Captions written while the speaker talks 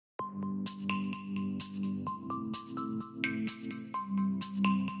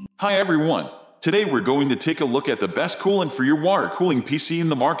Hi everyone! Today we're going to take a look at the best coolant for your water cooling PC in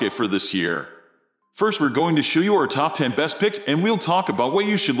the market for this year. First, we're going to show you our top 10 best picks, and we'll talk about what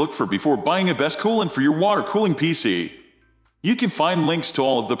you should look for before buying a best coolant for your water cooling PC. You can find links to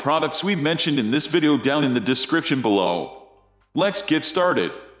all of the products we've mentioned in this video down in the description below. Let's get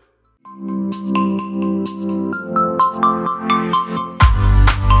started.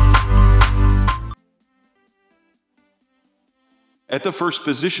 At the first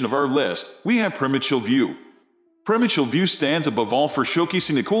position of our list, we have PrimoChill VUE. PrimoChill VUE stands above all for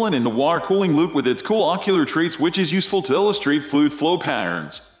showcasing the coolant in the water cooling loop with its cool ocular traits, which is useful to illustrate fluid flow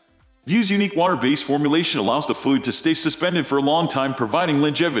patterns. VUE's unique water-based formulation allows the fluid to stay suspended for a long time, providing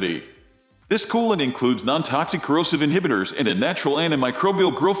longevity. This coolant includes non-toxic corrosive inhibitors and a natural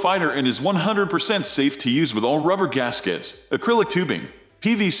antimicrobial growth fighter, and is 100% safe to use with all rubber gaskets, acrylic tubing,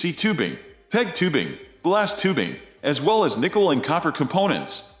 PVC tubing, PEG tubing, glass tubing, as well as nickel and copper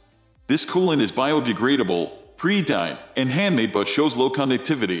components. This coolant is biodegradable, pre-dyed, and handmade, but shows low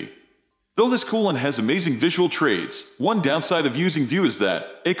conductivity. Though this coolant has amazing visual traits, one downside of using VUE is that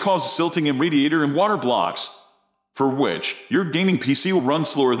it causes silting in radiator and water blocks, for which your gaming PC will run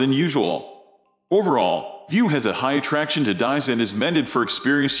slower than usual. Overall, VUE has a high attraction to dyes and is meant for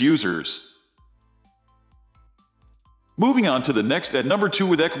experienced users. Moving on to the next at number 2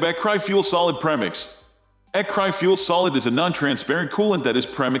 with EK-CryoFuel Solid Premix. EK-CryoFuel Solid is a non-transparent coolant that is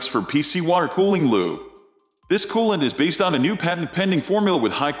Premix for PC water cooling lube. This coolant is based on a new patent-pending formula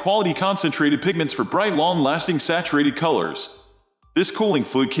with high-quality concentrated pigments for bright, long-lasting saturated colors. This cooling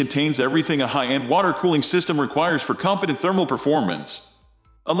fluid contains everything a high-end water cooling system requires for competent thermal performance.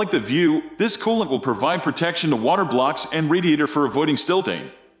 Unlike the VUE, this coolant will provide protection to water blocks and radiator for avoiding silting.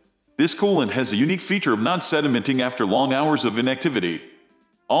 This coolant has a unique feature of non-sedimenting after long hours of inactivity.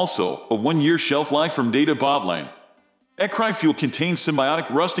 Also, a 1-year shelf life from data bottling. EK-CryoFuel contains symbiotic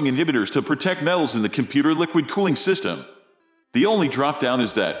rusting inhibitors to protect metals in the computer liquid cooling system. The only drop-down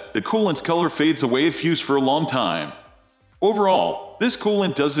is that the coolant's color fades away if used for a long time. Overall, this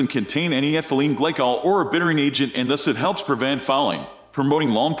coolant doesn't contain any ethylene glycol or a bittering agent, and thus it helps prevent fouling,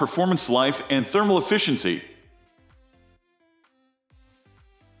 promoting long performance life and thermal efficiency.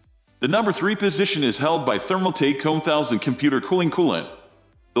 The number 3 position is held by Thermaltake CO-1000 Computer Cooling Coolant.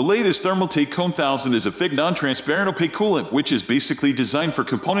 The latest Thermaltake CO-1000 is a thick, non-transparent opaque coolant which is basically designed for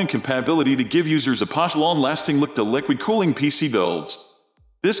component compatibility to give users a posh, long-lasting look to liquid cooling PC builds.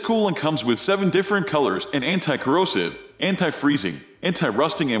 This coolant comes with 7 different colors: an anti-corrosive, anti-freezing,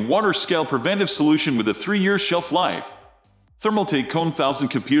 anti-rusting, and water scale preventive solution with a 3-year shelf life. Thermaltake CO-1000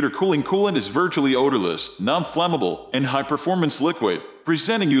 Computer Cooling Coolant is virtually odorless, non-flammable, and high-performance liquid,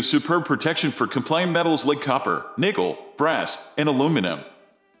 presenting you superb protection for compliant metals like copper, nickel, brass, and aluminum.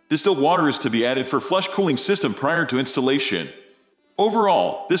 Distilled water is to be added for flush cooling system prior to installation.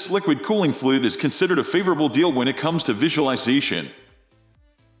 Overall, this liquid cooling fluid is considered a favorable deal when it comes to visualization.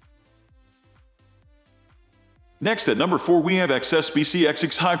 Next at number 4 we have XSPC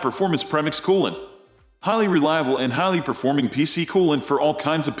X6 High Performance Premix Coolant. Highly reliable and highly performing PC coolant for all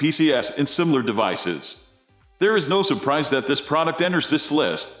kinds of PCs and similar devices. There is no surprise that this product enters this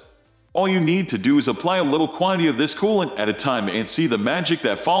list. All you need to do is apply a little quantity of this coolant at a time and see the magic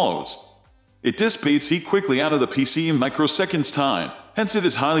that follows. It dissipates heat quickly out of the PC in microseconds time, hence it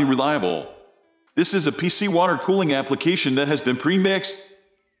is highly reliable. This is a PC water cooling application that has been pre-mixed.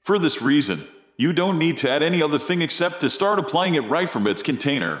 For this reason, you don't need to add any other thing except to start applying it right from its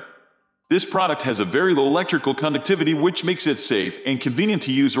container. This product has a very low electrical conductivity, which makes it safe and convenient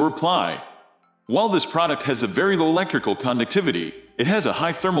to use or apply. While this product has a very low electrical conductivity, it has a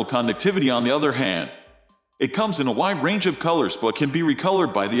high thermal conductivity on the other hand. It comes in a wide range of colors but can be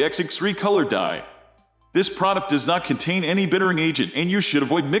recolored by the X6 color dye. This product does not contain any bittering agent, and you should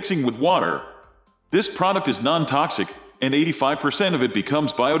avoid mixing with water. This product is non-toxic, and 85% of it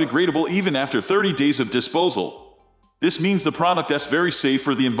becomes biodegradable even after 30 days of disposal. This means the product is very safe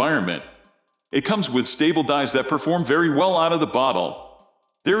for the environment. It comes with stable dyes that perform very well out of the bottle.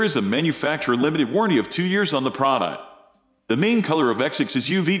 There is a manufacturer limited warranty of 2 years on the product. The main color of X6 is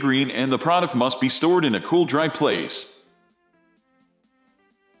UV green, and the product must be stored in a cool, dry place.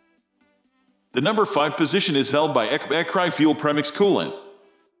 The number 5 position is held by EK-CryoFuel Premix Coolant.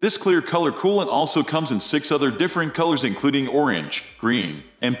 This clear color coolant also comes in 6 other different colors, including orange, green,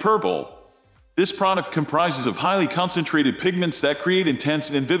 and purple. This product comprises of highly concentrated pigments that create intense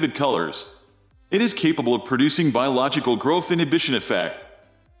and vivid colors. It is capable of producing biological growth inhibition effect.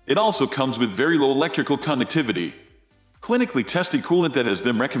 It also comes with very low electrical conductivity. Clinically tested coolant that has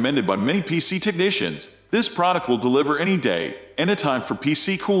been recommended by many PC technicians. This product will deliver any day, anytime for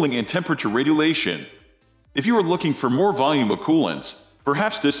PC cooling and temperature regulation. If you are looking for more volume of coolants,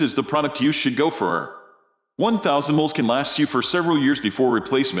 perhaps this is the product you should go for. 1000 moles can last you for several years before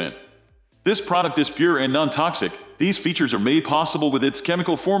replacement. This product is pure and non-toxic. These features are made possible with its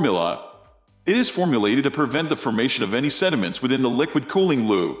chemical formula. It is formulated to prevent the formation of any sediments within the liquid cooling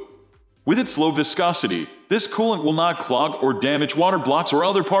lube. With its low viscosity, this coolant will not clog or damage water blocks or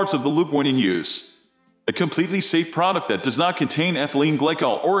other parts of the lube when in use. A completely safe product that does not contain ethylene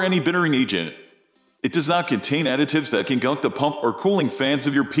glycol or any bittering agent. It does not contain additives that can gunk the pump or cooling fans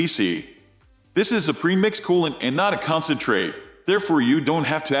of your PC. This is a pre-mix coolant and not a concentrate, therefore you don't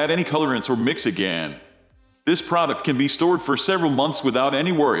have to add any colorants or mix again. This product can be stored for several months without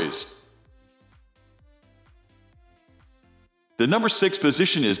any worries. The number 6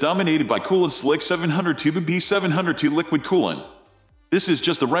 position is dominated by Koolance EK-702 702 liquid coolant. This is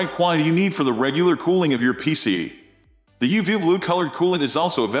just the right quantity you need for the regular cooling of your PC. The UV blue colored coolant is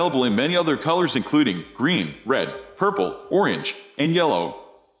also available in many other colors including green, red, purple, orange, and yellow.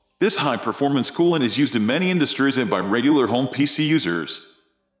 This high-performance coolant is used in many industries and by regular home PC users.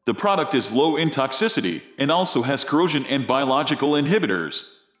 The product is low in toxicity and also has corrosion and biological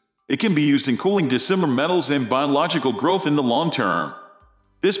inhibitors. It can be used in cooling dissimilar metals and biological growth in the long term.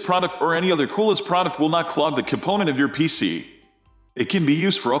 This product or any other Koolance product will not clog the component of your PC. It can be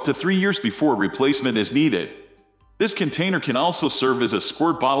used for up to 3 years before replacement is needed. This container can also serve as a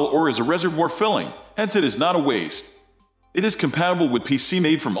squirt bottle or as a reservoir filling, hence it is not a waste. It is compatible with PC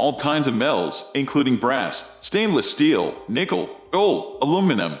made from all kinds of metals, including brass, stainless steel, nickel, gold,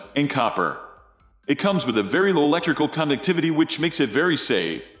 aluminum, and copper. It comes with a very low electrical conductivity which makes it very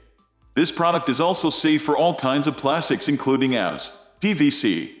safe. This product is also safe for all kinds of plastics including ABS,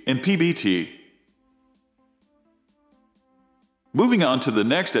 PVC, and PBT. Moving on to the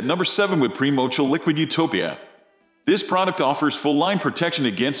next at number 7 with Primo-Chill Liquid Utopia. This product offers full line protection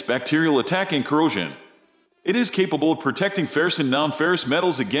against bacterial attack and corrosion. It is capable of protecting ferrous and non-ferrous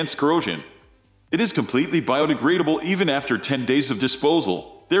metals against corrosion. It is completely biodegradable even after 10 days of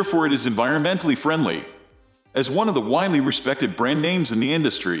disposal, therefore it is environmentally friendly. As one of the widely respected brand names in the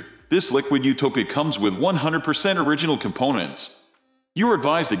industry, this liquid Utopia comes with 100% original components. You are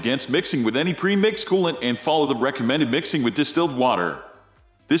advised against mixing with any pre-mixed coolant and follow the recommended mixing with distilled water.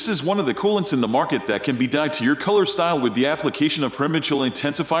 This is one of the coolants in the market that can be dyed to your color style with the application of Primo-Chill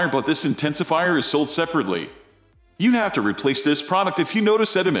intensifier, but this intensifier is sold separately. You have to replace this product if you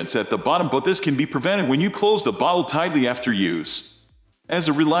notice sediments at the bottom, but this can be prevented when you close the bottle tightly after use. As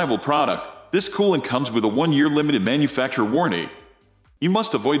a reliable product, this coolant comes with a 1-year limited manufacturer warranty. You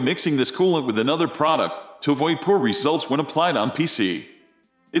must avoid mixing this coolant with another product to avoid poor results when applied on PC.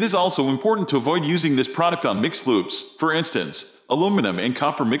 It is also important to avoid using this product on mixed loops, for instance, aluminum and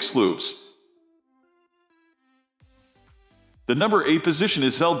copper mixed loops. The number 8 position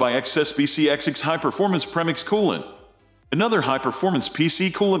is held by XSPC X6 High Performance Premix Coolant. Another high-performance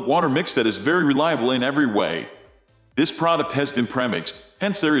PC coolant water mix that is very reliable in every way. This product has been premixed,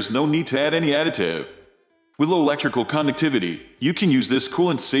 hence there is no need to add any additive. With low electrical conductivity, you can use this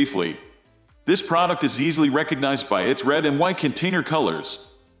coolant safely. This product is easily recognized by its red and white container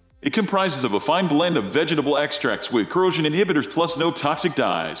colors. It comprises of a fine blend of vegetable extracts with corrosion inhibitors plus no toxic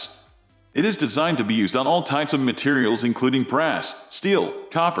dyes. It is designed to be used on all types of materials including brass, steel,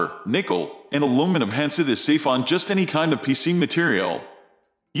 copper, nickel, and aluminum, hence it is safe on just any kind of PC material.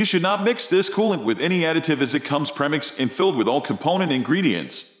 You should not mix this coolant with any additive as it comes premixed and filled with all component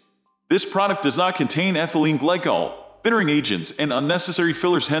ingredients. This product does not contain ethylene glycol, bittering agents, and unnecessary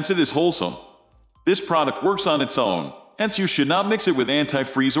fillers, hence it is wholesome. This product works on its own, hence you should not mix it with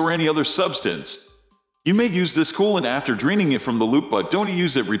antifreeze or any other substance. You may use this coolant after draining it from the loop, but don't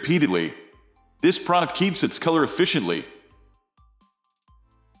use it repeatedly. This product keeps its color efficiently.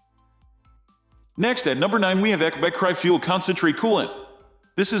 Next at number 9 we have EK-CryoFuel Concentrate Coolant.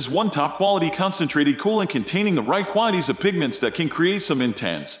 This is one top quality concentrated coolant containing the right quantities of pigments that can create some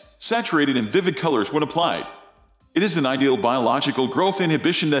intense, saturated and vivid colors when applied. It is an ideal biological growth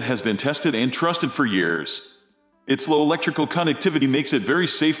inhibition that has been tested and trusted for years. Its low electrical conductivity makes it very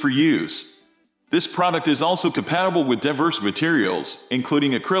safe for use. This product is also compatible with diverse materials,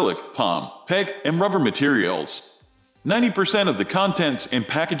 including acrylic, POM, PEG, and rubber materials. 90% of the contents and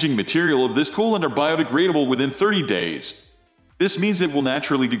packaging material of this coolant are biodegradable within 30 days. This means it will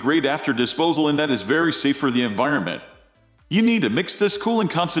naturally degrade after disposal, and that is very safe for the environment. You need to mix this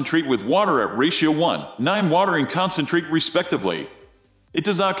coolant concentrate with water at ratio 1:9 water and concentrate respectively. It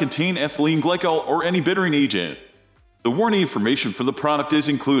does not contain ethylene glycol or any bittering agent. The warranty information for the product is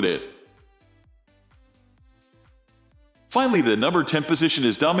included. Finally, the number 10 position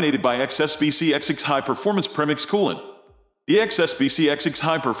is dominated by XSPC X6 High Performance Premix Coolant. The XSPC X6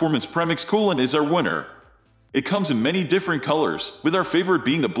 High Performance Premix Coolant is our winner. It comes in many different colors, with our favorite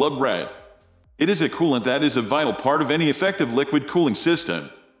being the blood red. It is a coolant that is a vital part of any effective liquid cooling system.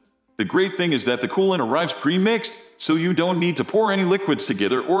 The great thing is that the coolant arrives pre-mixed, so you don't need to pour any liquids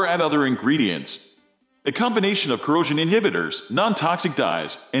together or add other ingredients. A combination of corrosion inhibitors, non-toxic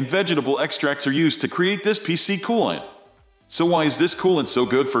dyes, and vegetable extracts are used to create this PC coolant. So why is this coolant so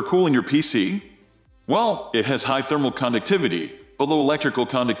good for cooling your PC? Well, it has high thermal conductivity, but low electrical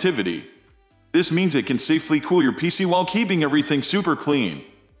conductivity. This means it can safely cool your PC while keeping everything super clean.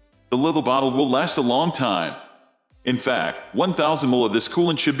 The little bottle will last a long time. In fact, 1000 ml of this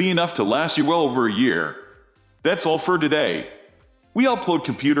coolant should be enough to last you well over a year. That's all for today. We upload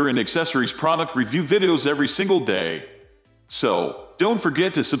computer and accessories product review videos every single day. So, don't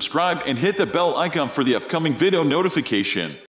forget to subscribe and hit the bell icon for the upcoming video notification.